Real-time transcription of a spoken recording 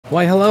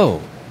Why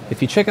hello!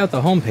 If you check out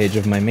the homepage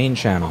of my main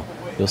channel,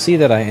 you'll see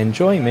that I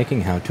enjoy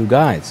making how-to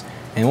guides.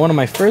 And one of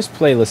my first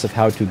playlists of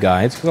how-to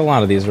guides, because a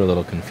lot of these are a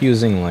little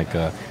confusing, like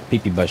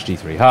PP Bush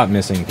G3 Hot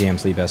Missing, PM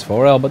Sleep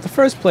S4L, but the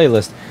first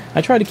playlist,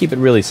 I try to keep it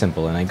really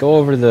simple, and I go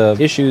over the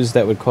issues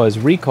that would cause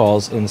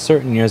recalls in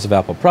certain years of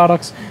Apple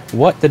products,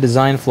 what the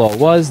design flaw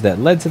was that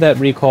led to that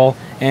recall,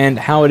 and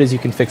how it is you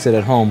can fix it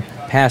at home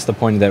past the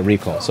point of that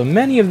recall. So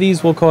many of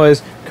these will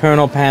cause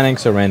kernel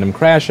panics or random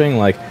crashing,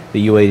 like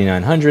the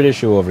U8900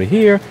 issue over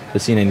here, the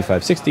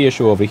C9560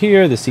 issue over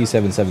here, the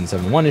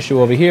C7771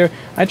 issue over here.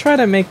 I try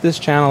to make this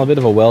channel a bit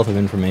of a wealth of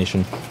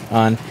information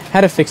on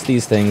how to fix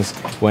these things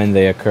when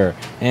they occur.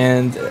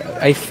 And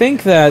I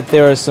think that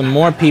there are some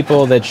more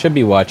people that should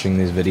be watching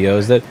these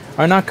videos that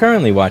are not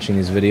currently watching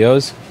these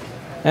videos,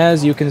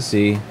 as you can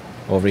see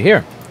over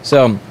here.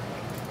 So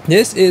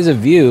this is a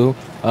view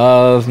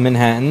of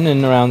Manhattan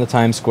and around the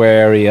Times Square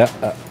area.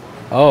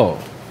 Oh,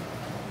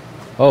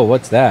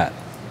 what's that?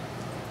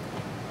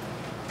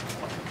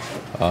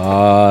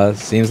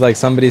 Seems like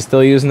somebody's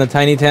still using the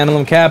tiny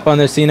tantalum cap on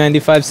their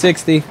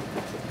C9560.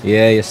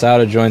 Yeah, your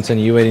solder joints on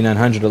your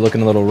U8900 are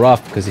looking a little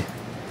rough because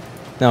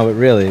no, but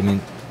really, I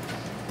mean,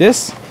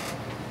 this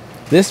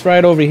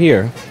right over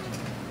here,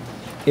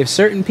 if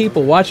certain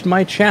people watched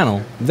my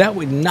channel, that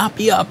would not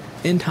be up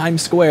in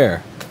Times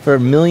Square for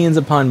millions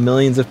upon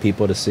millions of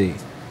people to see.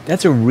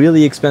 That's a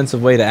really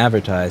expensive way to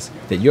advertise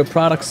that your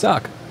products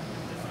suck.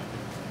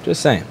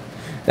 Just saying.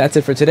 That's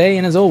it for today,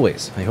 and as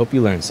always, I hope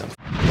you learned something.